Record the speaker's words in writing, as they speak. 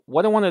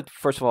what I want to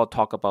first of all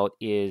talk about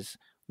is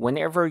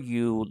whenever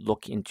you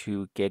look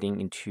into getting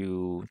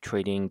into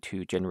trading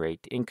to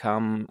generate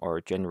income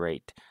or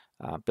generate,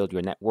 build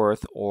your net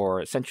worth,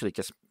 or essentially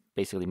just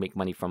basically make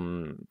money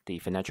from the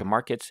financial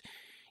markets,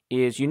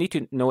 is you need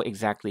to know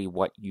exactly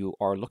what you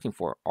are looking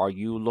for. Are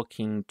you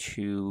looking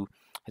to,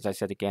 as I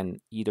said again,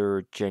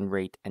 either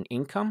generate an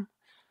income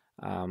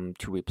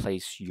to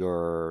replace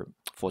your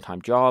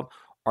full-time job?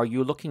 Are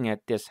you looking at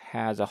this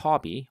as a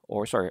hobby,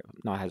 or sorry,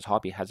 not as a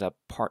hobby, as a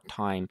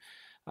part-time,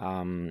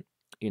 um,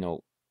 you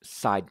know,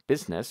 side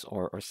business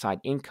or side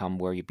income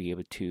where you'll be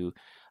able to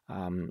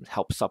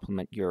help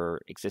supplement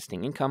your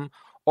existing income?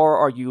 Or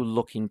are you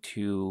looking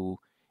to,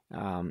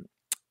 um,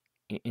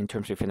 in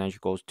terms of financial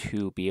goals,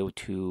 to be able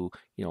to,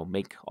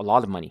 make a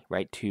lot of money,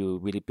 right? To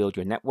really build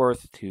your net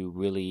worth, to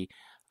really,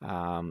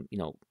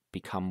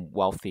 become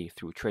wealthy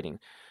through trading.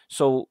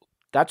 So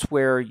that's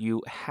where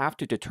you have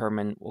to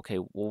determine, okay,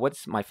 well,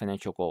 what's my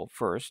financial goal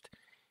first?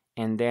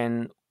 And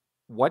then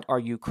what are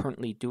you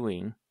currently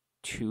doing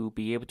to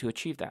be able to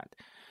achieve that?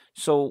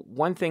 So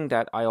one thing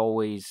that I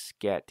always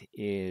get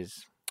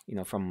is,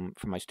 from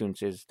my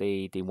students is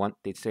they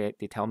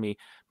tell me,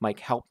 Mike,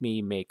 help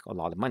me make a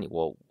lot of money.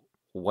 Well,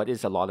 what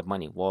is a lot of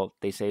money? Well,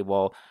 they say,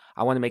 well,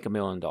 I want to make $1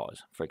 million,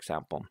 for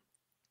example.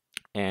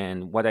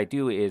 And what I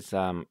do is,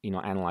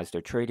 analyze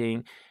their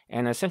trading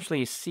and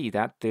essentially see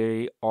that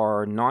they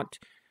are not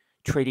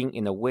trading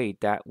in a way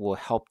that will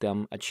help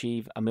them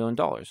achieve $1 million.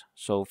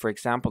 So, for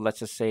example, let's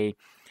just say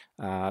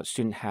a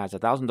student has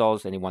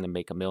 $1,000 and they want to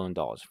make $1 million.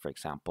 For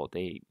example,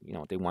 they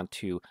want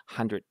to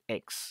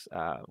 100x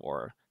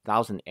or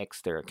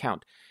 1000x their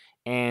account,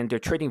 and they're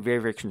trading very,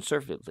 very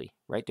conservatively,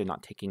 right? They're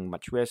not taking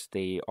much risk.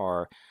 They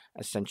are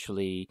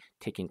essentially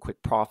taking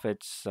quick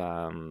profits.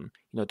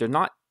 They're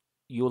not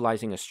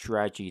utilizing a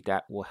strategy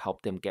that will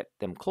help them get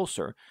them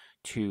closer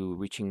to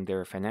reaching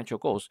their financial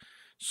goals.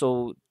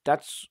 So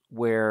that's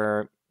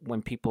where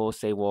when people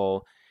say,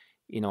 well,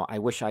 I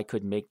wish I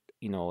could make,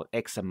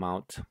 X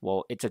amount.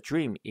 Well, it's a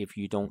dream if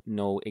you don't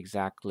know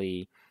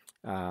exactly,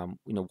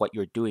 what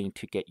you're doing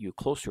to get you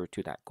closer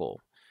to that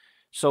goal.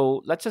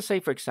 So let's just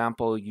say, for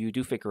example, you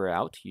do figure it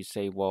out. You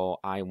say, well,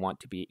 I want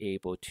to be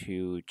able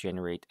to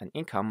generate an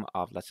income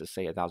of, let's just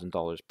say,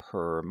 $1,000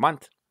 per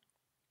month.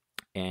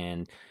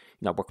 And,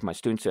 I work with my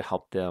students to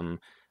help them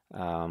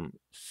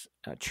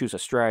choose a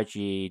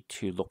strategy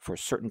to look for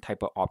certain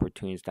type of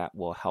opportunities that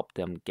will help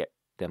them get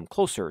them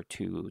closer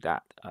to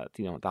that,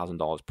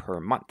 $1,000 per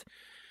month.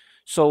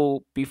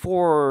 So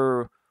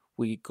before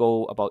we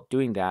go about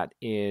doing that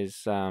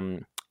is,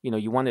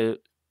 you want to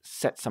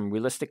set some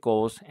realistic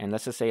goals. And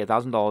let's just say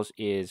 $1,000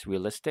 is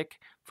realistic,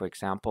 for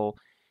example.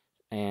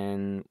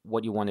 And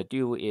what you want to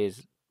do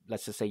is,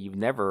 let's just say you've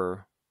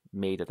never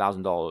made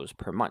 $1,000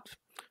 per month.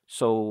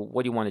 So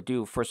what you want to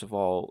do, first of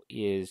all,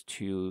 is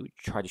to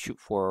try to shoot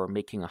for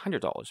making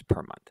 $100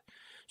 per month.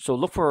 So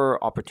look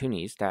for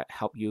opportunities that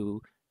help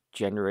you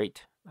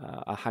generate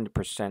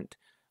 100%,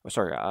 or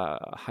sorry,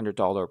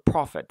 $100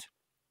 profit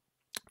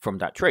from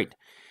that trade.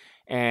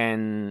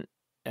 And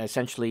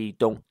essentially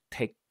don't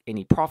take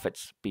any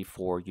profits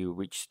before you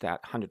reach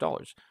that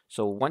 $100.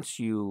 So once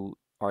you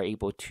are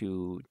able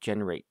to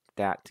generate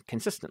that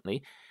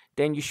consistently,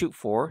 then you shoot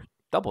for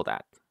double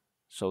that.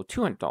 So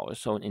 $200.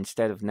 So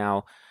instead of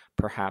now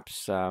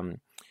perhaps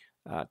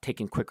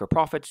taking quicker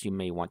profits, you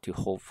may want to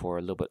hold for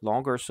a little bit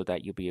longer so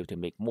that you'll be able to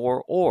make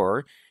more,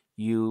 or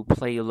you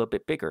play a little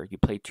bit bigger. You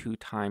play 2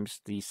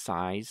 times the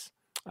size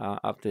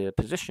of the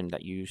position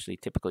that you usually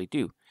typically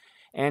do,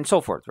 and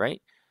so forth,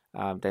 right?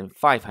 Then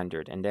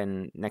 500, and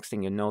then next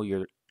thing you know,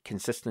 you're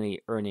consistently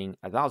earning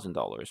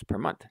 $1,000 per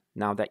month.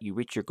 Now that you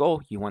reach your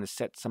goal, you want to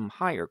set some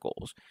higher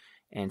goals,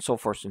 and so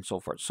forth and so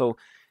forth. So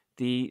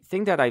the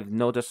thing that I've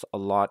noticed a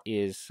lot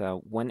is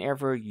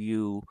whenever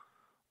you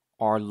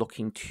are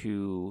looking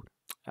to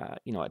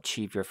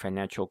achieve your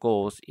financial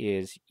goals,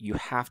 is you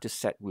have to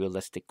set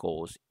realistic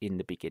goals in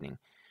the beginning.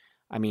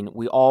 I mean,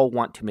 we all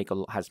want to make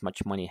as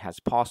much money as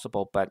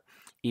possible, but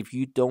if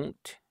you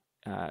don't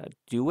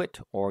do it,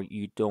 or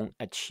you don't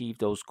achieve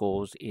those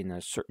goals in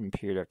a certain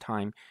period of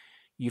time,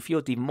 you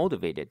feel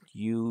demotivated.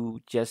 You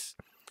just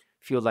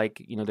feel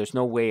like, there's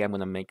no way I'm going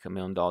to make $1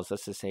 million.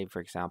 Let's just say, for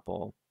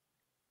example,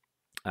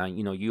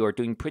 you are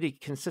doing pretty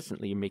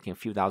consistently, you're making a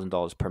few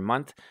 $1,000s per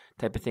month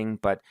type of thing,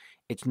 but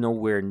it's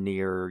nowhere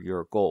near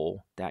your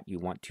goal that you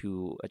want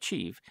to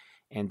achieve.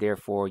 And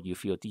therefore, you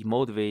feel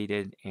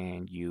demotivated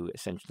and you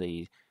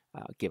essentially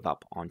give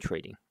up on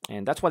trading.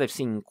 And that's what I've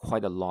seen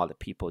quite a lot of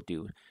people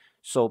do.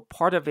 So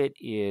part of it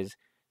is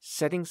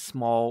setting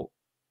small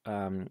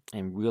and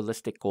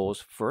realistic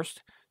goals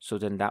first. So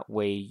then that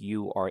way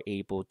you are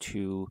able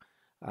to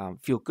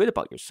feel good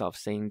about yourself,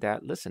 saying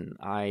that, listen,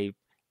 I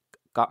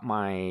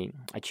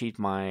achieved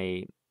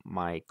my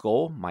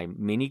goal, my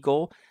mini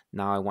goal.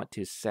 Now I want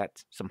to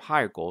set some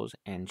higher goals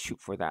and shoot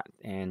for that.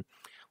 And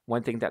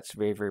one thing that's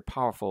very, very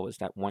powerful is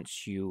that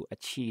once you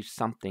achieve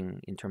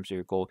something in terms of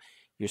your goal,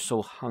 you're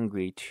so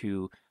hungry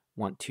to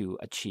want to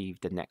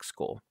achieve the next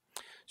goal.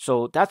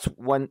 So that's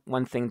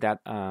one thing that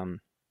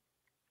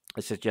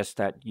I suggest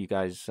that you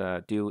guys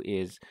do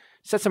is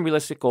set some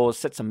realistic goals,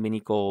 set some mini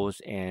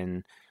goals,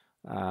 and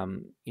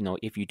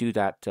if you do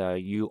that,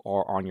 you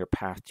are on your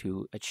path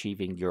to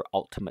achieving your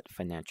ultimate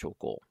financial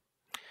goal.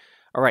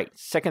 All right.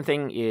 Second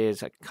thing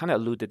is, I kind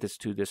of alluded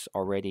to this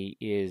already,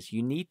 is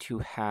you need to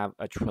have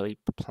a trade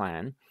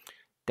plan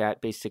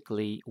that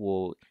basically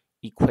will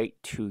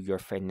equate to your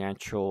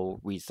financial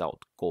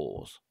result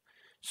goals.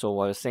 So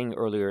what I was saying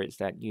earlier is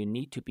that you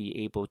need to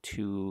be able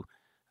to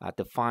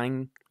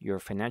define your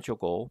financial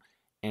goal.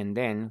 And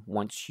then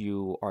once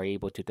you are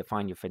able to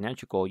define your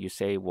financial goal, you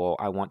say, well,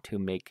 I want to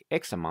make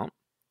X amount,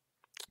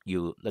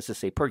 let's just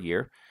say per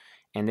year.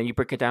 And then you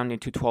break it down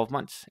into 12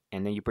 months.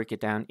 And then you break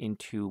it down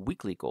into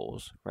weekly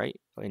goals, right?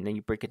 And then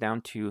you break it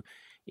down to,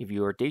 if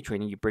you're day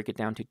trading, you break it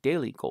down to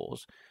daily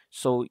goals.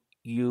 So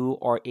you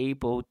are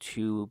able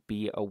to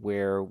be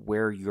aware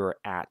where you're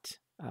at,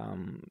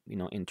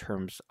 in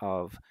terms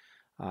of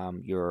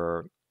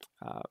your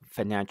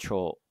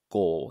financial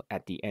goal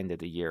at the end of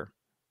the year.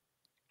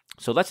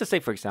 So let's just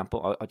say, for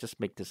example, I'll just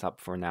make this up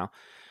for now.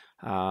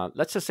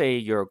 Let's just say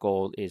your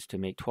goal is to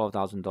make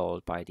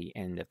 $12,000 by the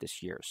end of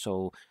this year.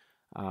 So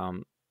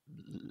um,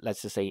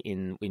 let's just say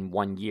in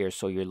 1 year,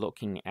 so you're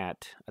looking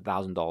at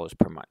 $1,000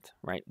 per month,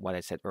 right? What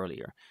I said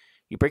earlier.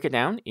 You break it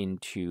down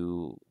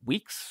into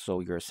weeks, so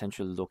you're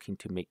essentially looking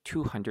to make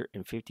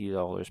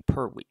 $250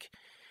 per week.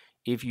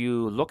 If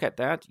you look at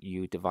that,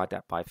 you divide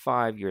that by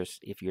 5.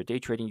 If you're day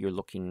trading, you're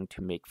looking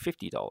to make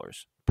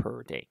 $50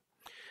 per day.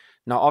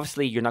 Now,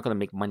 obviously, you're not going to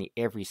make money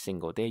every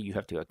single day. You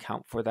have to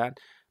account for that.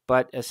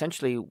 But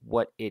essentially,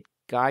 what it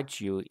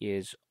guides you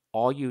is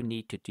all you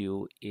need to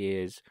do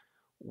is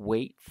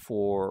wait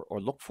for or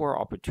look for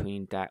an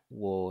opportunity that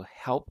will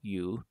help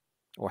you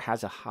or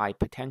has a high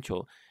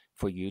potential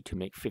for you to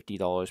make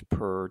 $50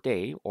 per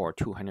day or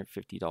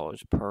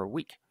 $250 per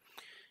week.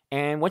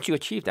 And once you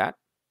achieve that,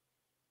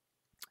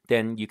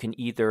 then you can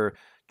either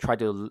try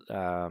to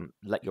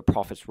let your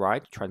profits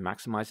ride, try to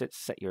maximize it,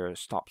 set your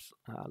stops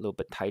a little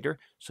bit tighter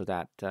so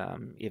that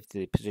if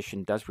the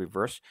position does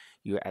reverse,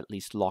 you at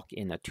least lock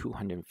in a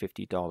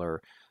 $250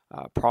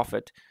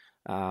 profit.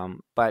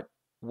 But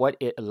what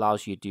it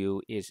allows you to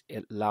do is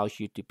it allows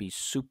you to be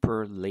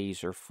super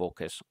laser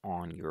focused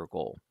on your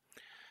goal.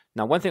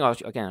 Now, one thing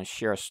I'll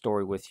share a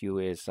story with you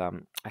is I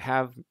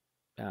have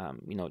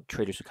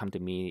traders who come to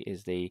me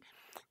is they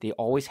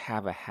always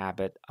have a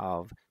habit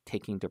of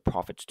taking their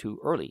profits too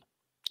early.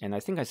 And I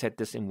think I said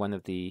this in one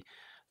of the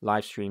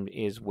live streams,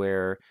 is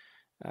where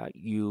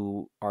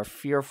you are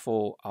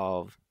fearful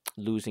of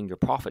losing your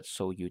profits,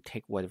 so you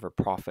take whatever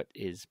profit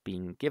is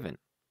being given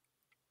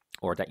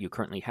or that you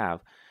currently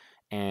have,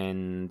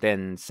 and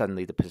then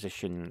suddenly the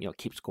position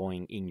keeps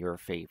going in your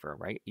favor,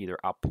 right? Either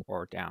up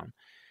or down.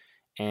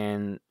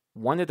 And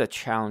one of the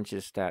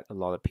challenges that a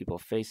lot of people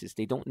face is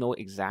they don't know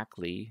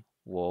exactly,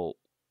 well,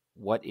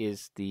 what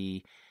is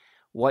the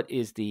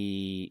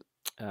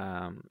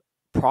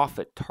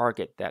profit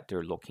target that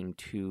they're looking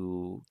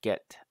to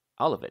get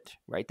out of it,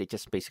 right? They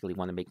just basically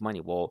want to make money.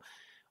 Well,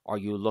 are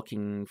you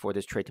looking for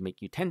this trade to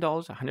make you $10,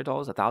 $100,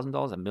 $1,000,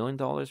 $1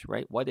 million,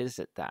 right? What is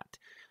it that?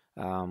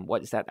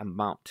 What is that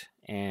amount?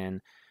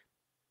 And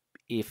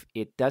if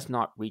it does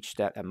not reach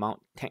that amount,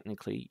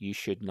 technically, you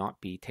should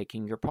not be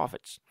taking your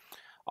profits.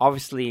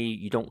 Obviously,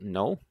 you don't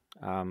know.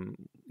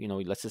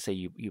 Let's just say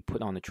you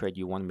put on a trade,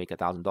 you want to make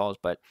 $1,000,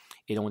 but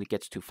it only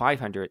gets to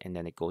 500, and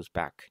then it goes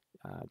back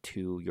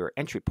to your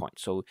entry point.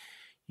 So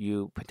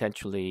you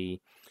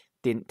potentially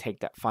didn't take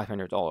that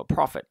 $500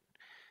 profit.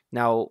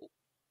 Now,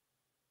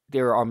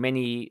 there are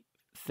many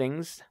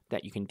things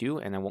that you can do,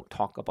 and I won't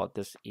talk about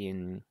this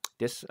in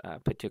this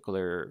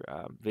particular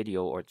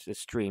video or this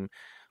stream,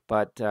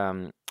 but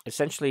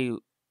essentially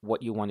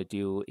what you want to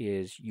do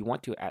is you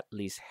want to at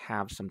least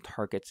have some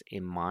targets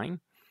in mind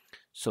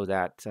so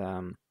that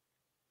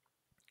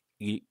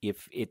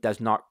if it does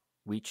not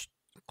reach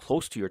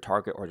close to your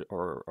target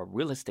or a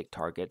realistic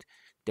target,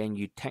 then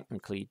you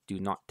technically do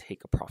not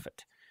take a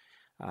profit.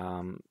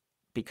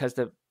 Because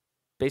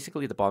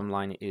basically the bottom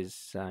line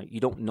is you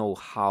don't know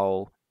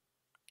how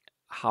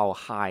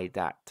high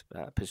that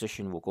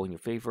position will go in your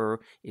favor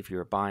if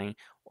you're buying,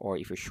 or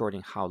if you're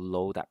shorting, how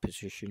low that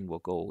position will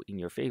go in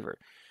your favor.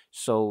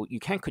 So you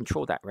can't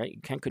control that, right?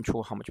 You can't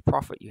control how much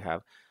profit you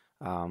have.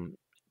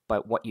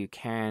 But what you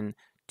can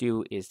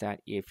do is that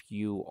if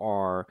you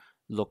are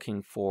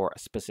looking for a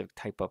specific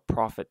type of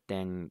profit,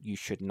 then you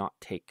should not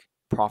take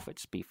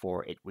profits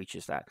before it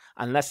reaches that,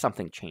 unless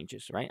something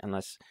changes, right?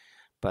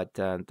 But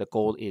the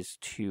goal is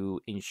to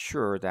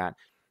ensure that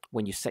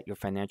when you set your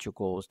financial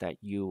goals, that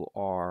you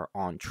are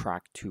on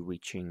track to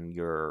reaching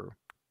your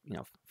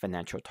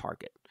financial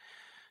target.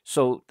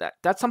 So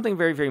that's something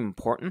very, very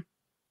important,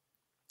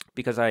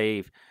 because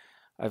I've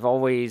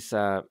always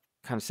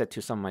kind of said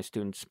to some of my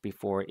students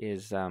before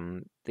is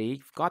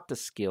they've got the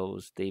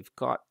skills, they've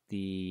got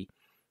the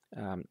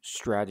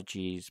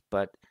strategies,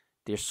 but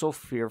they're so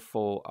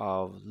fearful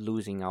of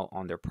losing out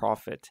on their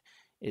profit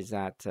is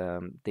that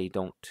they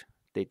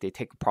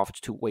take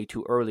profits way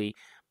too early,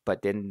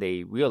 but then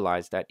they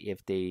realize that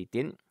if they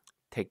didn't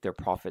take their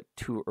profit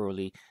too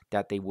early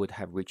that they would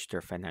have reached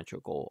their financial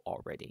goal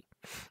already.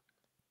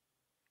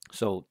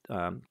 So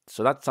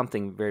that's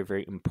something very,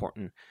 very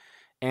important.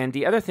 And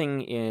the other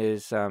thing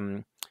is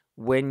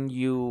when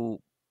you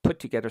put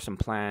together some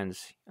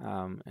plans,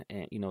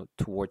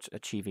 towards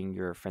achieving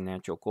your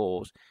financial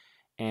goals,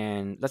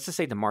 and let's just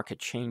say the market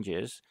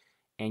changes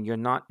and you're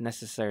not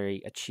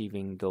necessarily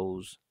achieving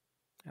those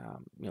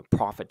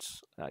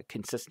profits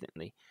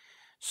consistently.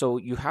 So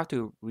you have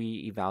to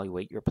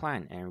reevaluate your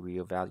plan and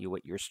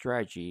reevaluate your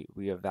strategy,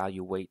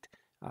 reevaluate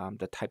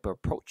the type of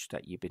approach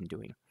that you've been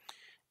doing.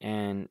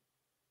 And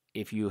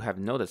if you have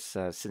noticed,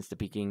 since the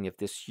beginning of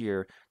this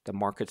year, the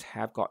markets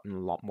have gotten a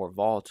lot more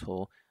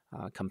volatile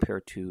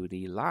compared to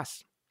the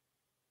last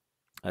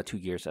 2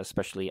 years,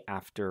 especially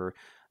after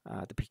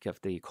the peak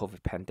of the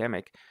COVID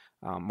pandemic.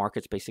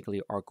 Markets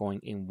basically are going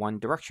in one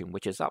direction,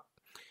 which is up.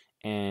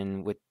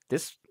 And with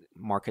this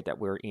market that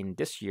we're in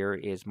this year,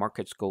 is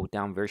markets go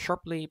down very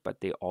sharply,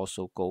 but they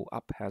also go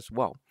up as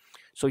well.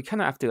 So you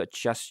kind of have to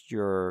adjust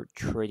your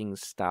trading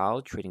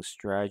style, trading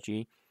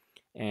strategy,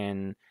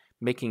 and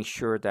making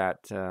sure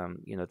that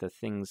the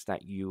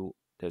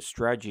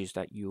strategies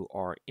that you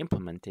are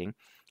implementing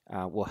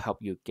will help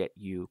you get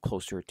you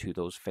closer to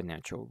those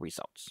financial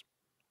results.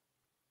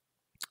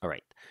 All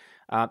right.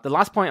 The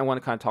last point I want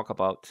to kind of talk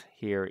about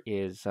here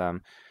is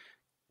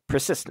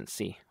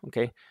persistency.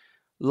 Okay.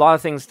 A lot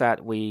of things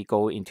that we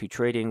go into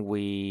trading,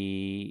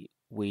 we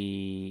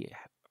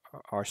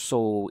are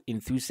so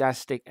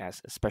enthusiastic,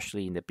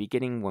 especially in the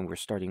beginning when we're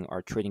starting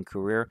our trading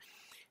career.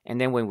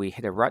 And then when we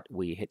hit a rut,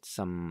 we hit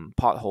some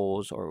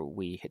potholes or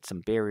we hit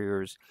some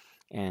barriers,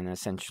 and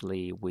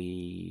essentially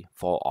we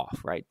fall off,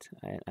 right?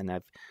 And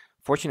I've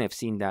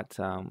seen that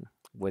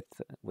with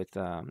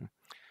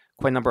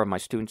quite a number of my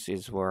students,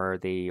 is where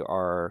they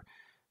are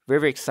very,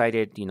 very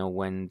excited,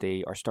 when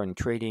they are starting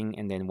trading,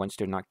 and then once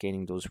they're not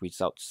getting those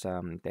results,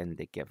 then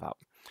they give up.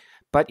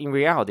 But in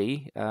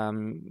reality,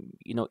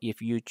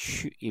 if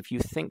you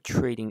think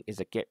trading is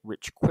a get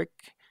rich quick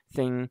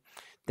thing,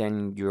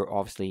 then you're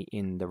obviously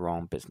in the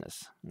wrong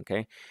business.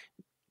 Okay,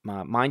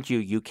 mind you,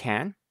 you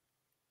can.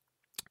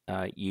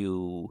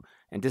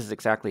 And this is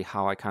exactly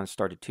how I kind of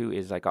started too.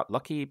 Is I got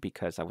lucky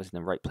because I was in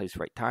the right place,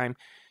 right time.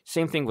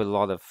 Same thing with a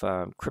lot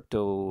of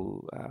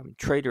crypto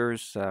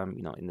traders.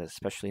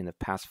 Especially in the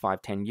past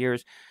 5-10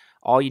 years,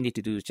 all you need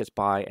to do is just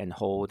buy and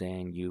hold,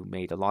 and you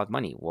made a lot of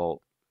money.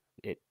 Well,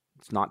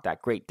 it's not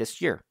that great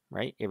this year,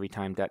 right? Every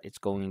time that it's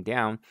going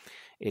down,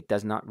 it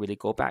does not really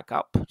go back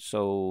up.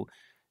 So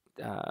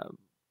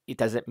it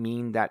doesn't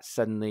mean that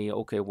suddenly,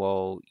 okay,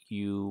 well,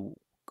 you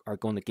are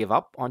going to give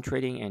up on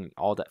trading and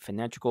all that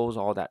financial goals,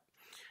 all that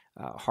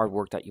hard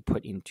work that you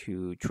put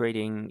into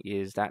trading.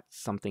 Is that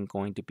something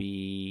going to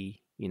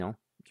be,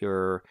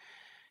 your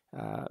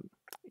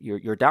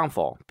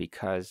downfall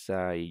because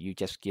you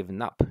just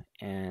given up?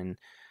 And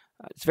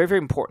it's very, very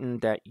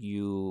important that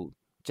you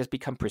just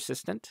become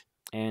persistent,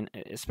 and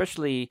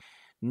especially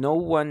no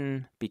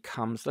one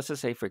becomes, let's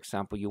just say, for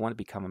example, you want to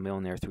become a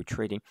millionaire through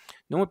trading.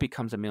 No one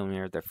becomes a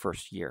millionaire their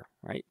first year,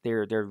 right?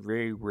 They're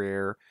very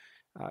rare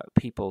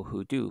people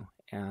who do.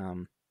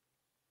 And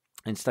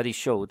studies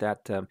show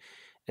that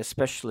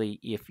especially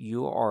if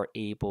you are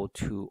able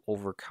to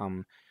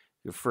overcome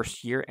your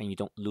first year and you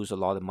don't lose a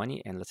lot of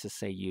money, and let's just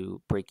say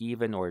you break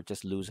even or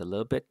just lose a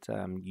little bit,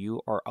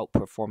 you are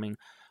outperforming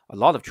a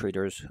lot of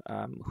traders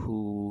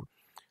who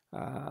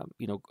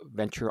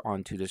venture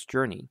onto this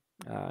journey.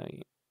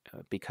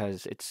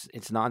 Because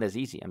it's not as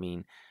easy. I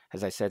mean,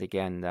 as I said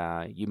again,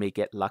 you may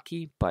get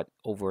lucky, but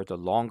over the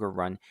longer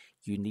run,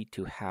 you need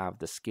to have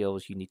the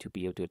skills. You need to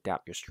be able to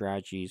adapt your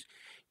strategies.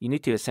 You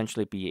need to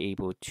essentially be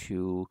able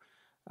to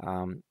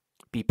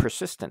be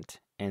persistent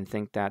and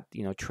think that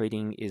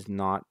trading is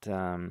not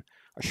a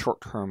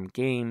short-term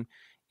game.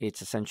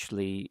 It's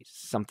essentially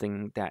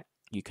something that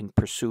you can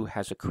pursue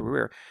as a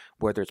career,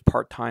 whether it's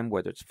part-time,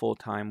 whether it's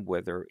full-time,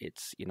 whether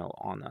it's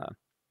on a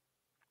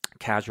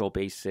casual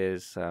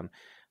basis.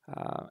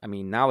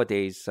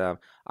 Nowadays,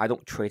 I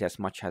don't trade as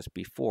much as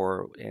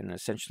before, and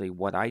essentially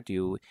what I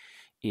do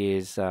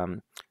is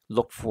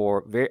look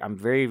for I'm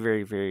very,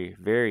 very, very,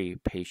 very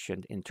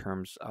patient in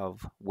terms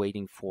of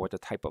waiting for the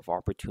type of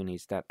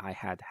opportunities that I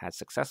had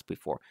success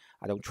before.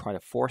 I don't try to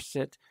force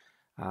it,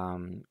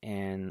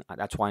 and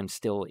that's why I'm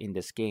still in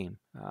this game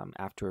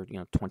after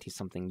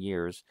 20-something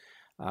years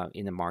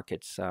in the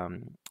markets.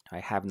 I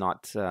have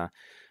not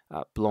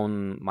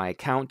blown my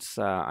accounts.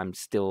 I'm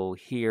still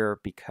here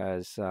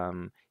because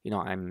I'm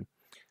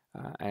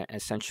I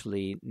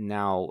essentially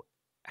now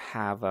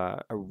have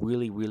a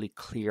really, really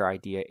clear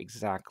idea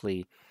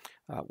exactly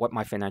what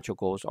my financial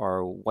goals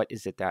are, what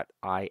is it that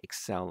I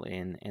excel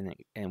in,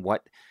 and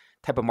what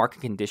type of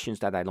market conditions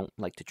that I don't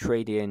like to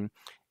trade in.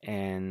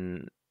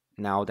 And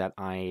now that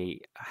I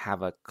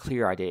have a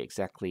clear idea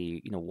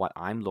exactly what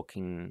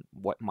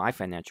my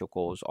financial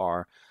goals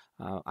are,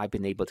 I've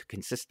been able to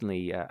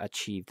consistently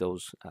achieve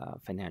those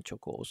financial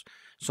goals.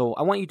 So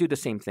I want you to do the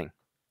same thing.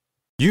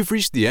 You've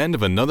reached the end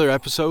of another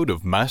episode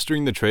of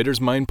Mastering the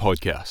Trader's Mind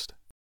podcast.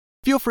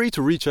 Feel free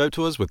to reach out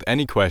to us with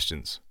any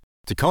questions.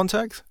 to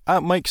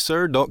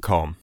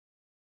contact@mikesir.com.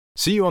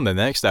 See you on the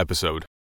next episode.